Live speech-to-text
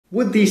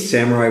Would these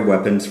samurai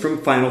weapons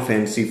from Final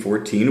Fantasy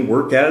XIV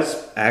work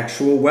as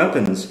actual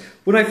weapons?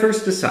 When I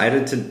first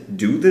decided to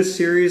do this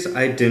series,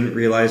 I didn't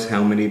realize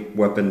how many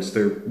weapons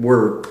there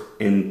were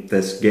in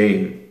this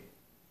game.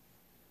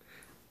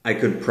 I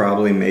could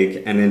probably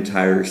make an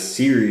entire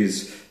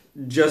series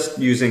just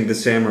using the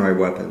samurai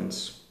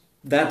weapons.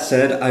 That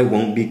said, I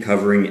won't be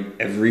covering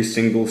every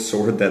single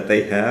sword that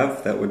they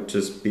have. That would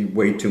just be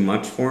way too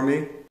much for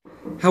me.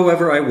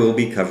 However, I will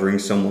be covering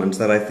some ones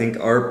that I think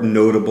are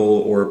notable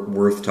or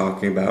worth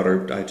talking about,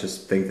 or I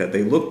just think that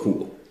they look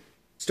cool.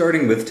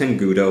 Starting with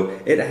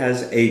Tenguto, it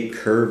has a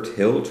curved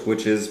hilt,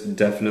 which is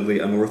definitely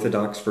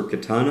unorthodox for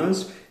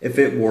katanas. If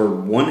it were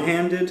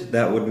one-handed,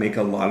 that would make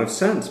a lot of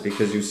sense,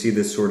 because you see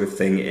this sort of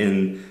thing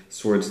in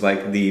swords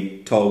like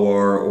the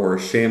Talwar or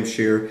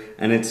Shamshir,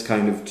 and it's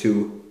kind of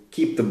to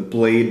keep the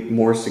blade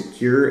more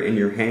secure in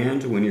your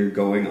hand when you're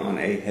going on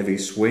a heavy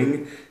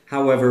swing.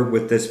 However,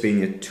 with this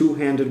being a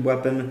two-handed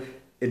weapon,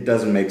 it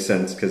doesn't make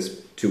sense because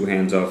two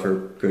hands offer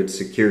good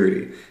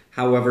security.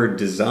 However,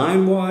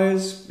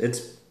 design-wise,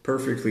 it's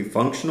perfectly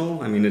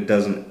functional. I mean, it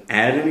doesn't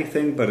add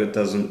anything, but it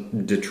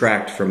doesn't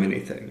detract from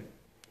anything.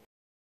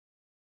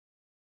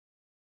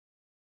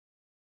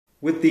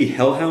 With the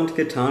Hellhound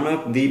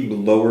Katana, the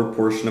lower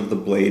portion of the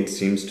blade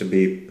seems to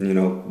be,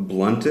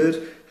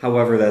 blunted.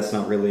 However, that's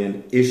not really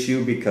an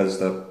issue because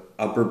the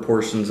upper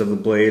portions of the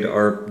blade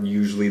are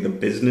usually the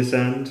business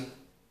end.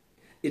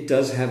 It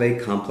does have a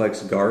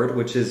complex guard,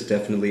 which is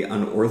definitely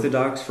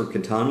unorthodox for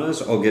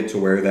katanas. I'll get to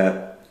where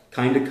that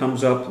kind of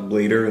comes up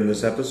later in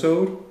this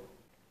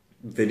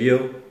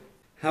video.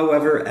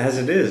 However, as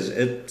it is,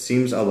 it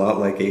seems a lot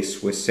like a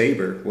Swiss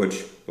saber,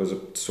 which was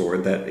a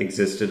sword that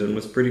existed and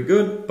was pretty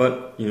good,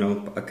 but,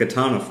 a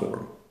katana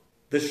form.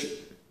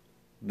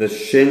 The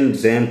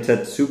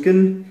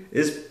Shin-Zantetsuken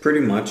is pretty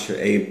much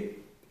a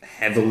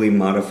heavily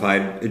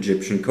modified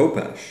Egyptian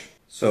khopesh.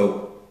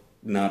 So,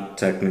 not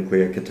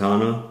technically a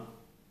katana.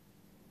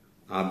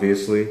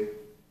 Obviously.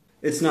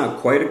 It's not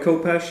quite a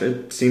khopesh.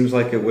 It seems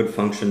like it would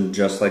function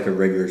just like a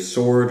regular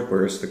sword,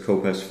 whereas the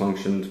khopesh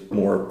functioned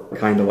more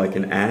kind of like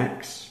an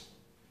axe.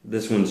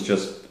 This one's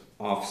just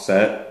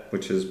offset,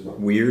 which is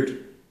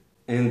weird.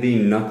 And the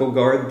knuckle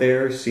guard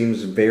there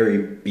seems very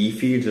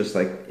beefy, just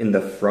like in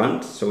the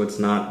front, so it's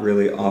not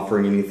really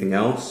offering anything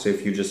else. So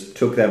if you just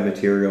took that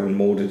material and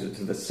molded it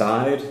to the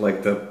side,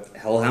 like the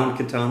Hellhound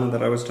Katana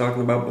that I was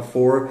talking about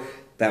before,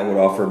 that would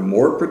offer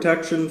more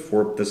protection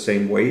for the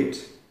same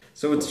weight.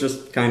 So it's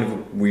just kind of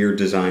a weird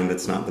design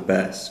that's not the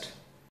best.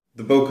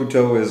 The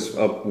bokuto is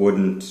a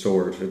wooden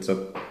sword. It's a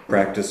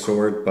practice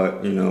sword,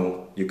 but,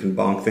 you can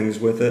bonk things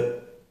with it.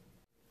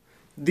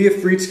 The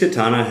Ifrit's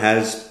katana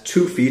has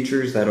two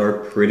features that are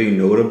pretty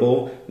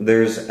notable.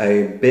 There's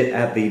a bit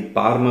at the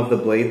bottom of the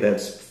blade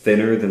that's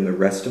thinner than the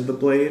rest of the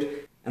blade,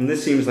 and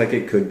this seems like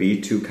it could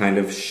be to kind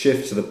of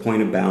shift the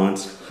point of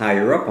balance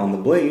higher up on the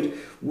blade,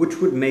 which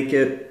would make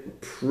it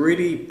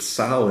pretty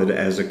solid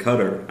as a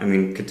cutter. I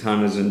mean,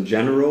 katanas in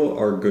general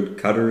are good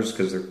cutters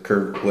because they're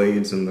curved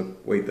blades and the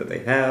weight that they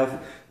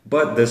have,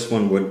 but this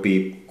one would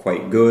be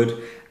quite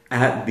good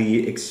at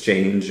the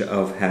exchange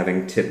of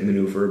having tip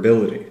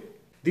maneuverability.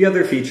 The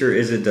other feature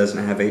is it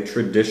doesn't have a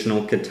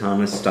traditional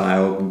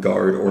katana-style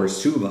guard or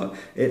suba.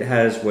 It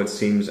has what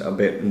seems a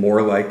bit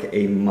more like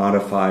a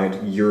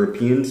modified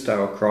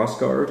European-style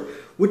crossguard,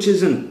 which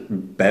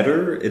isn't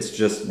better, it's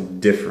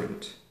just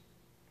different.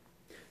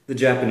 The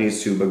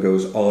Japanese suba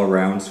goes all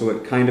around, so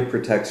it kind of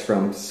protects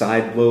from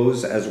side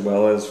blows as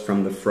well as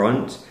from the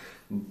front,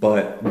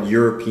 but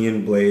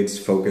European blades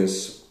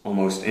focus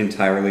almost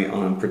entirely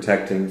on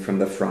protecting from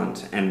the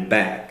front and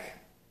back.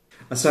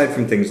 Aside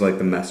from things like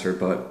the messer,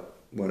 but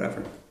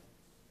whatever.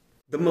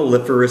 The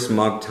Maliferous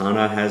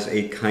Mogtana has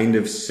a kind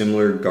of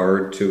similar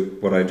guard to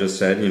what I just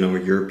said, a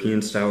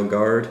European-style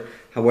guard.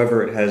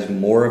 However, it has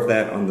more of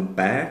that on the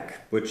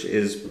back, which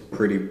is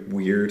pretty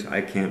weird.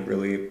 I can't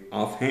really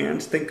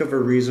offhand think of a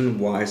reason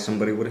why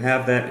somebody would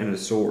have that in a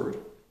sword.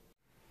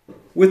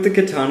 With the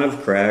Katana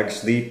of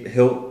Crags, the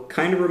hilt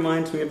kind of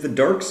reminds me of the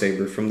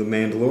Darksaber from The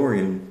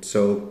Mandalorian,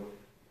 so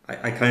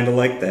I kind of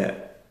like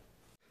that.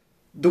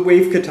 The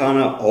Wave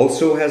Katana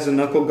also has a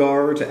knuckle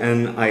guard,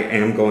 and I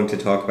am going to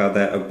talk about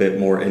that a bit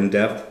more in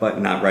depth,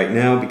 but not right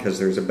now because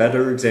there's a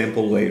better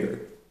example later.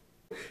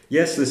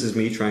 Yes, this is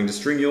me trying to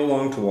string you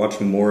along to watch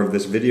more of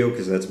this video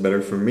because that's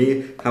better for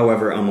me.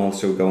 However, I'm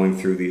also going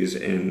through these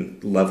in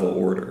level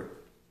order.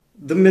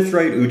 The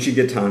Mythrite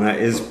Uchigatana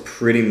is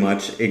pretty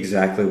much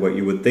exactly what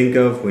you would think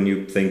of when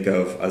you think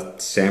of a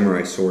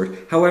samurai sword.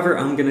 However,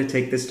 I'm going to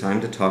take this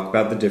time to talk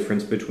about the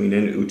difference between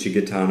an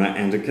Uchigatana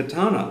and a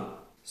katana.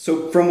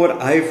 So from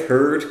what I've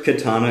heard,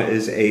 katana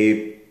is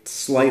a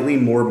slightly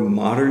more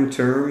modern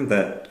term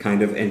that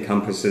kind of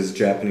encompasses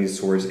Japanese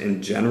swords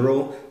in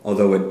general,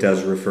 although it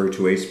does refer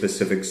to a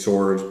specific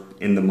sword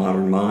in the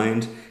modern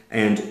mind,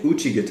 and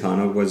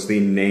Uchigatana was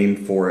the name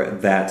for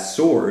that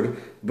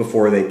sword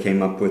before they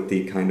came up with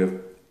the kind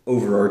of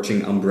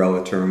overarching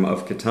umbrella term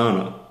of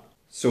katana.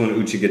 So an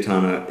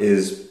Uchigatana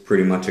is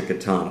pretty much a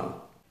katana.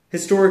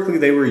 Historically,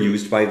 they were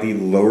used by the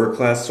lower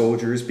class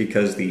soldiers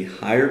because the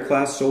higher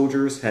class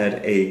soldiers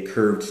had a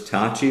curved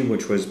tachi,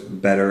 which was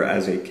better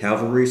as a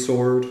cavalry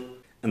sword,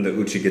 and the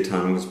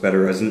Uchigatana was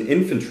better as an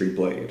infantry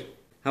blade.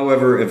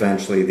 However,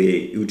 eventually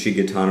the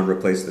Uchigatana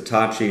replaced the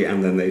tachi,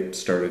 and then they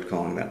started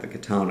calling that the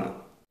katana.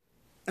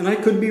 And I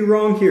could be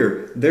wrong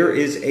here. There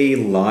is a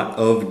lot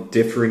of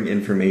differing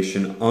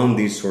information on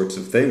these sorts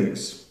of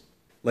things.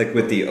 Like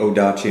with the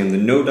Odachi and the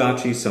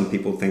Nodachi, some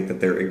people think that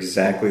they're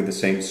exactly the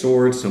same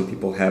sword. Some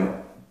people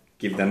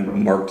give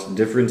them marked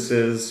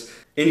differences.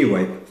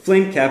 Anyway,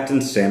 Flame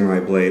Captain Samurai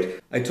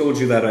Blade. I told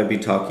you that I'd be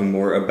talking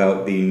more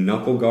about the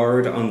knuckle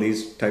guard on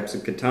these types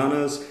of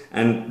katanas,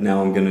 and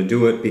now I'm gonna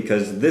do it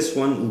because this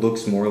one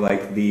looks more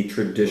like the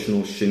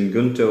traditional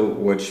Shingunto,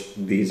 which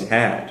these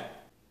had.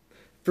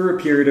 For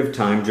a period of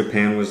time,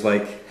 Japan was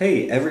like,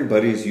 hey,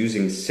 everybody's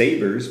using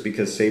sabers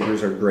because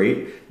sabers are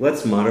great.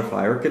 Let's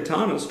modify our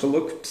katanas to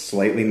look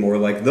slightly more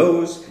like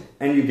those.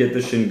 And you get the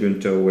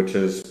Shingunto, which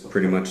is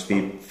pretty much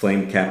the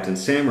Flame Captain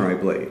Samurai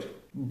Blade.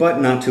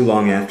 But not too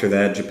long after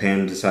that,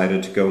 Japan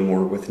decided to go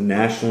more with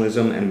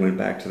nationalism and went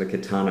back to the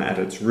katana at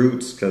its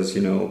roots because,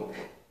 you know,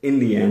 in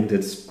the end,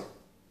 it's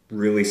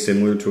really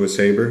similar to a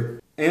saber.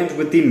 And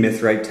with the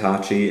Mythrite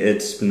Tachi,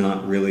 it's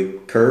not really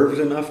curved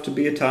enough to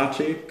be a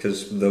Tachi,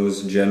 because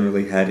those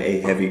generally had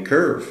a heavy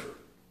curve.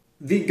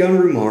 The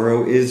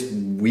Gunromaru is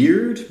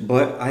weird,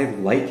 but I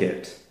like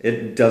it.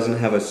 It doesn't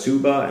have a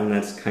Suba, and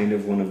that's kind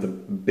of one of the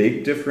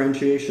big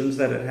differentiations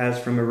that it has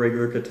from a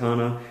regular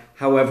katana.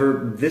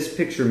 However, this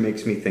picture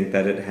makes me think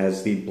that it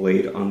has the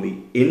blade on the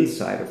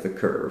inside of the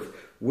curve,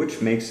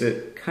 which makes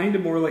it kind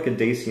of more like a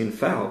Dacian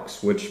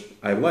Falx, which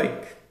I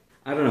like.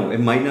 I don't know, it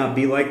might not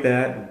be like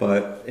that,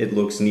 but it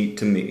looks neat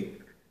to me.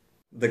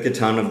 The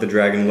Katana of the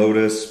Dragon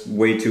Lotus,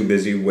 way too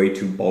busy, way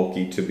too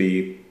bulky to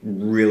be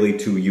really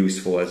too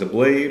useful as a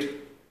blade.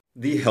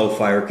 The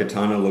Hellfire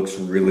Katana looks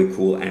really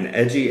cool and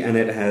edgy, and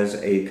it has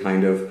a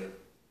kind of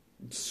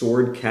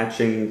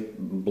sword-catching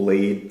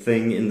blade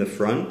thing in the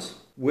front,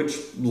 which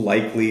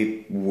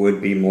likely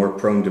would be more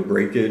prone to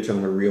breakage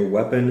on a real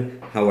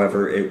weapon.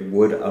 However, it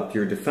would up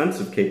your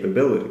defensive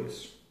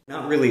capabilities.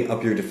 Not really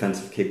up your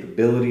defensive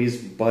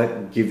capabilities,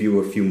 but give you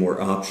a few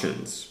more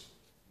options.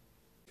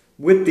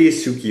 With the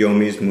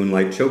Tsukuyomi's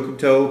Moonlight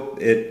Chokuto,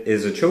 it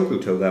is a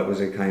Chokuto that was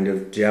a kind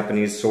of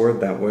Japanese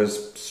sword that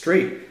was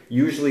straight.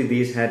 Usually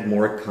these had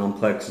more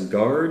complex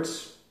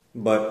guards,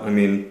 but I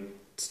mean,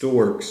 it still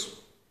works.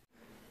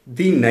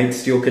 The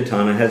Nightsteel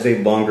Katana has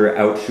a longer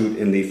outshoot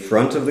in the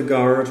front of the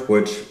guard,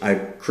 which I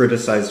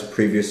criticized the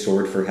previous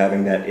sword for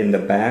having that in the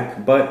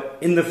back, but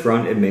in the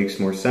front it makes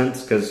more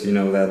sense because, you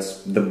know,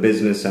 that's the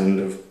business end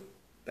of...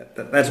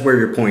 that's where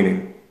you're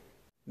pointing.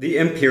 The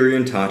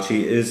Empyrean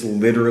Tachi is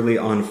literally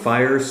on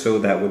fire, so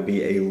that would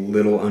be a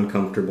little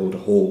uncomfortable to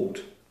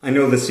hold. I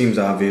know this seems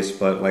obvious,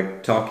 but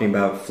like talking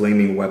about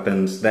flaming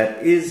weapons,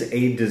 that is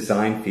a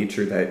design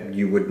feature that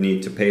you would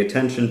need to pay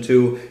attention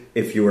to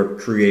if you are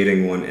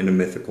creating one in a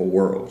mythical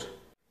world.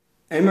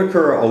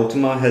 Amakura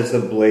Ultima has the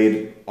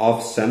blade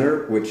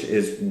off-center, which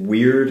is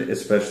weird,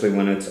 especially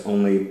when it's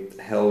only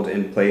held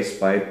in place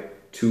by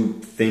two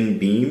thin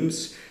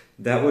beams.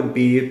 That would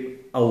be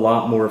a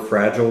lot more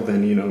fragile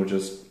than, you know,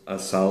 just a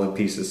solid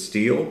piece of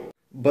steel.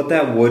 But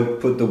that would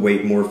put the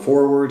weight more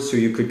forward, so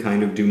you could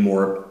kind of do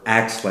more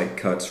axe-like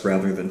cuts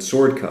rather than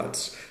sword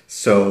cuts.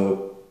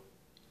 So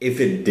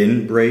if it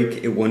didn't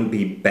break, it wouldn't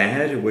be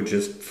bad, it would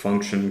just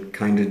function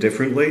kind of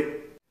differently.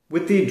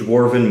 With the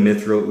Dwarven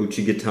Mythril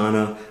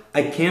Uchigatana,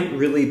 I can't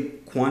really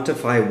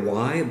quantify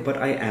why, but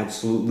I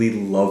absolutely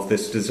love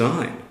this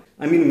design.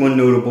 I mean, one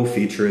notable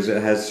feature is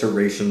it has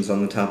serrations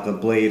on the top of the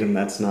blade, and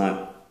that's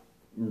not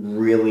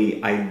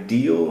really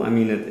ideal. I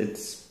mean,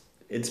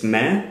 it's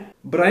meh.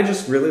 But I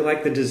just really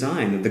like the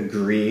design. The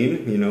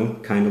green, you know,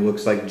 kind of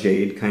looks like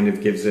jade, kind of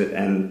gives it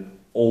an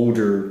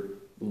older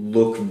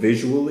look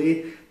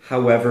visually.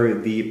 However,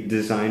 the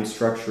design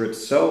structure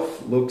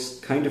itself looks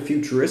kind of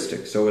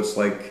futuristic, so it's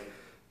like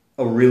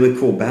a really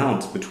cool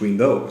balance between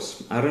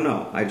those. I don't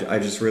know, I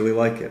just really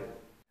like it.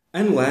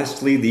 And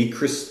lastly, the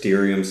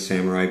Crystarium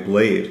Samurai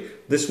Blade.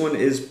 This one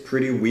is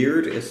pretty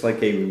weird. It's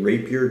like a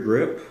rapier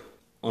grip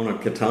on a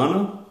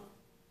katana,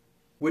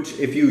 which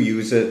if you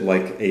use it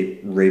like a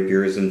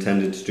rapier is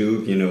intended to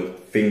do, you know,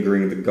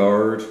 fingering the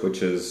guard, which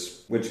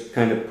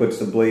kind of puts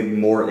the blade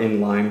more in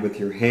line with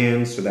your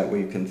hands so that way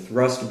you can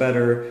thrust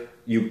better.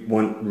 You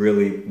won't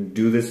really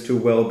do this too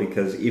well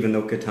because even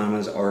though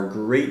katanas are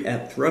great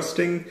at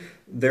thrusting,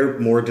 they're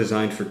more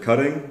designed for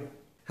cutting.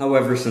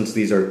 However, since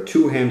these are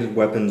two-handed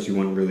weapons, you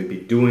won't really be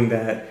doing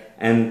that,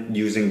 and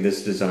using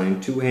this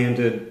design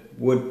two-handed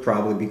would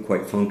probably be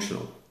quite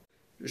functional.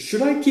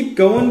 Should I keep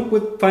going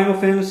with Final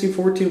Fantasy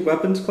XIV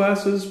weapons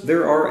classes?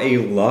 There are a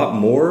lot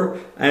more,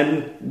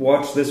 and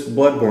watch this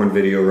Bloodborne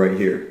video right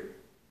here.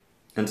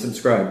 And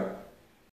subscribe.